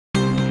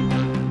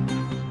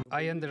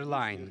I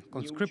underline,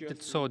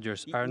 conscripted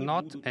soldiers are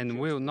not and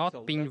will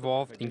not be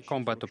involved in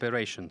combat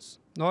operations,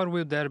 nor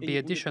will there be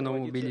additional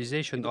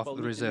mobilization of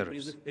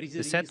reserves.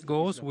 The set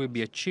goals will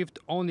be achieved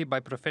only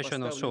by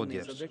professional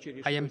soldiers.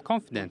 I am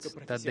confident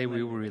that they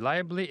will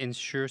reliably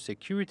ensure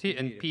security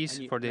and peace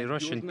for the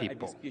Russian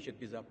people.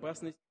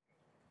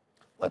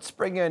 Let's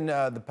bring in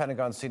the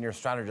Pentagon senior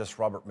strategist,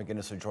 Robert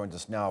Maginnis, who joins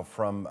us now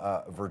from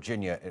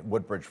Virginia,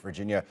 Woodbridge,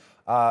 Virginia.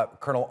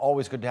 Colonel,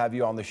 always good to have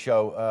you on the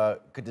show.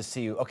 Good to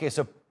see you. Okay,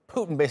 so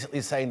Putin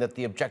basically saying that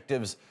the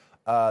objectives,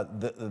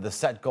 the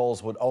set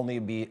goals would only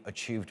be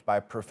achieved by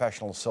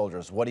professional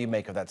soldiers. What do you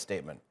make of that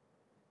statement?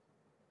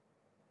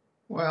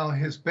 Well,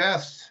 his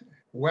best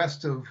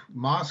west of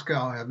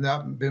Moscow have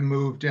not been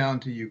moved down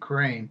to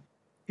Ukraine.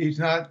 He's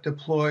not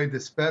deployed the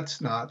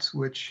Spetsnaz,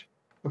 which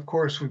of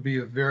course would be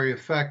very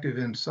effective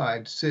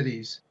inside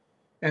cities.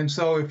 And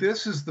so if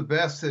this is the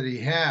best that he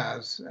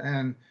has,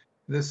 and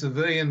the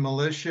civilian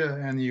militia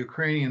and the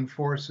Ukrainian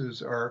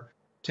forces are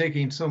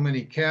taking so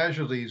many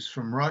casualties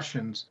from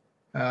Russians,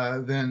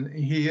 then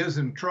he is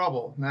in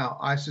trouble. Now,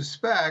 I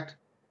suspect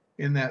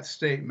in that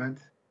statement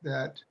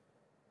that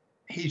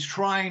he's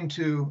trying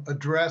to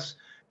address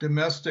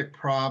domestic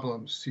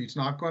problems. He's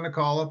not going to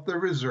call up the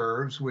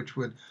reserves, which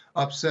would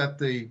upset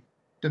the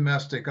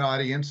domestic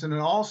audience. And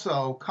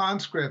also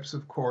conscripts,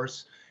 of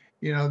course,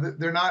 you know,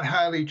 they're not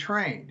highly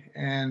trained.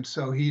 And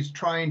so he's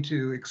trying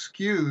to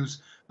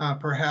excuse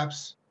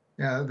perhaps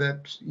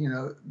that, you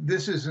know,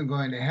 this isn't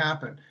going to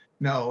happen.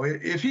 No,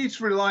 if he's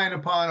relying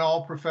upon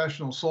all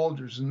professional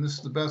soldiers, and this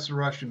is the best the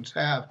Russians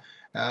have,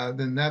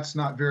 then that's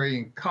not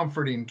very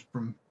comforting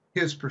from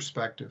his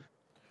perspective.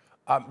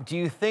 Do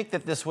you think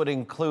that this would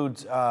include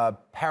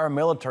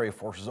paramilitary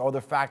forces, or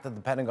the fact that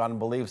the Pentagon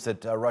believes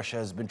that Russia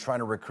has been trying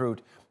to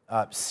recruit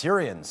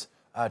Syrians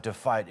to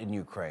fight in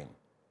Ukraine?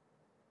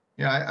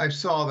 Yeah, I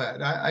saw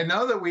that. I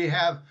know that we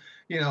have,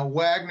 you know,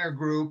 Wagner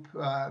Group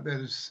that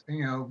is,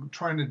 you know,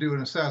 trying to do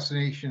an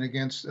assassination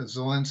against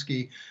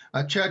Zelensky,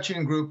 a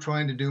Chechen group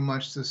trying to do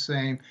much the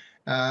same.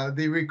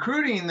 The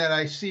recruiting that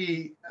I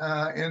see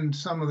in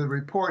some of the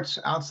reports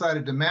outside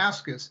of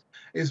Damascus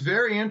is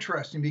very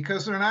interesting,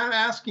 because they're not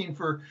asking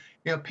for,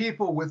 you know,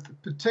 people with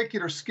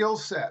particular skill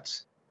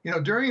sets. You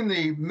know, during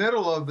the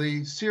middle of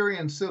the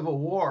Syrian civil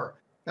war,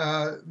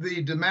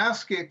 the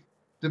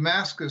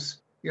Damascus,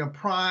 you know,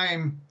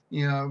 prime,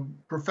 you know,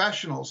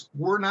 professionals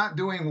were not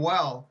doing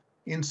well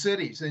in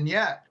cities. And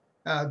yet,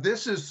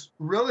 this is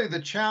really the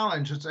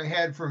challenge that's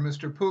ahead for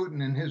Mr.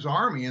 Putin and his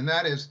army. And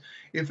that is,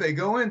 if they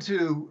go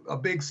into a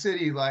big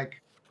city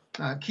like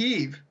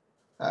Kyiv,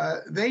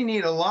 they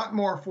need a lot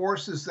more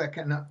forces that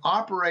can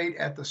operate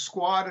at the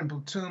squad and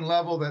platoon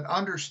level, that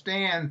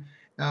understand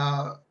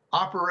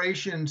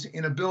operations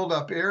in a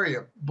build-up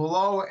area,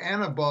 below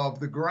and above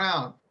the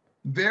ground.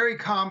 Very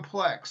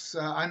complex.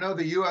 I know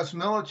the U.S.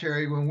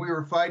 military, when we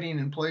were fighting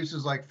in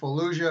places like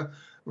Fallujah,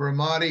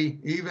 Ramadi,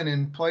 even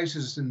in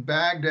places in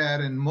Baghdad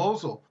and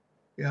Mosul,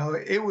 you know,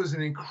 it was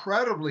an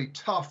incredibly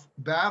tough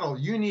battle.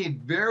 You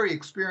need very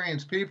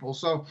experienced people.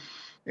 So,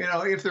 you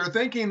know, if they're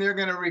thinking they're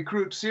going to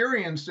recruit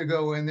Syrians to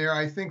go in there,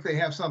 I think they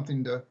have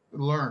something to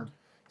learn.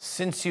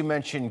 Since you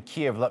mentioned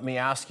Kiev, let me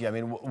ask you, I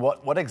mean,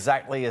 what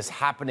exactly is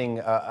happening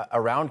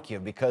around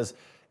Kiev? Because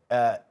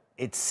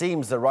it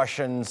seems the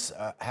Russians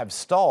have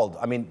stalled.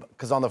 I mean,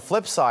 because on the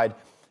flip side,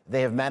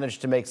 they have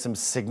managed to make some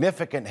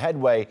significant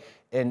headway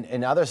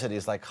in other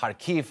cities like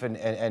Kharkiv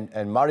and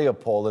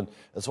Mariupol, and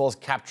as well as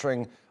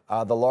capturing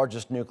the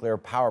largest nuclear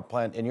power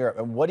plant in Europe.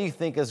 And what do you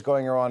think is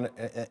going on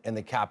in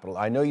the capital?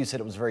 I know you said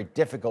it was very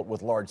difficult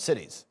with large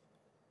cities.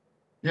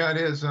 Yeah, it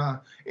is.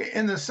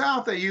 In the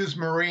south, they used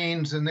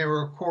Marines, and they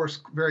were, of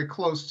course, very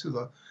close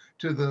to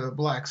the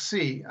Black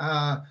Sea.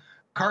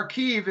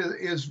 Kharkiv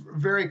is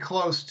very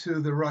close to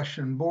the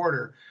Russian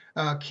border.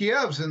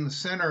 Kiev's in the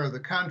center of the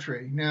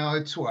country. Now,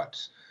 it's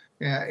what,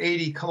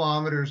 80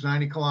 kilometers,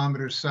 90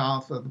 kilometers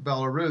south of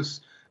Belarus.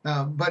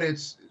 But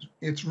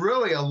it's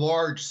really a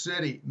large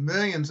city.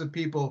 Millions of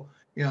people,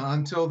 you know,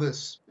 until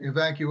this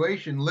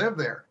evacuation, live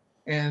there.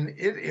 And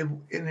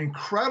an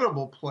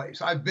incredible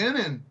place. I've been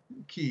in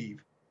Kyiv.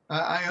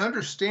 I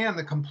understand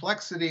the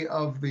complexity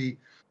of the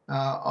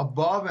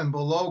above and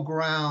below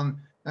ground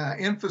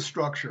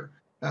infrastructure.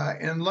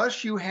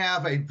 Unless you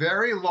have a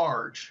very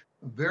large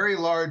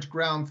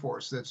ground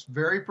force that's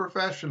very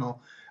professional,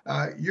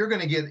 you're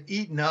going to get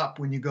eaten up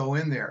when you go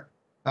in there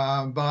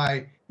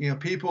by, you know,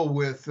 people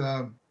with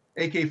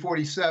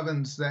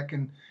AK-47s that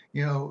can,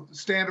 you know,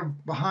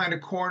 stand behind a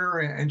corner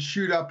and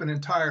shoot up an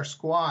entire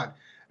squad.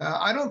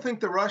 I don't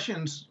think the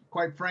Russians,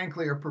 quite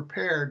frankly, are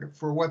prepared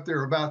for what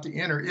they're about to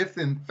enter, if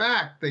in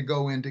fact they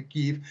go into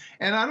Kyiv.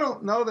 And I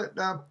don't know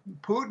that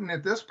Putin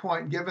at this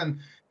point, given,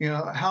 you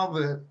know, how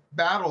the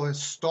battle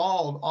is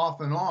stalled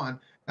off and on,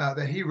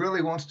 that he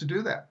really wants to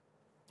do that.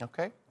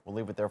 Okay, we'll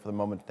leave it there for the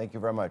moment. Thank you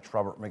very much.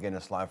 Robert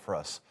Maginnis live for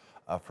us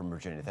from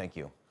Virginia. Thank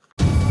you.